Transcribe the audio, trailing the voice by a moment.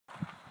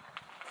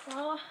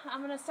Well,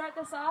 I'm going to start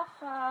this off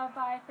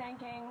by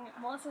thanking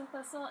Melissa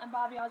Thistle and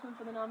Bobby Osmond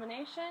for the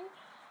nomination,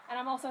 and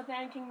I'm also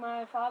thanking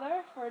my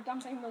father for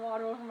dumping the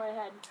water over my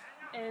head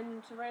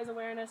and to raise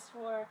awareness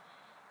for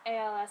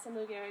ALS and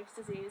Lou Gehrig's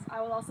disease.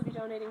 I will also be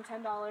donating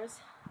 $10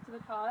 to the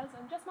cause,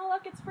 and just my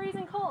luck, it's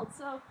freezing cold,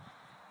 so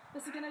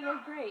this is going to go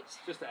great.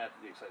 Just to add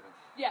to the excitement.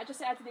 Yeah, just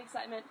to add to the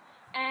excitement.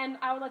 And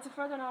I would like to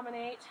further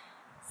nominate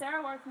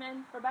Sarah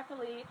Worthman, Rebecca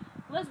Lee,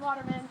 Liz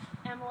Waterman,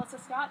 and Melissa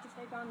Scott to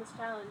take on this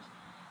challenge.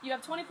 You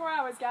have 24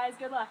 hours, guys.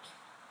 Good luck.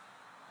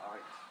 All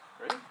right.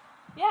 Ready?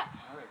 Yeah.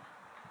 All right.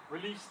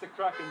 Release the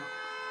Kraken.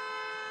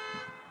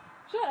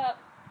 Shut up.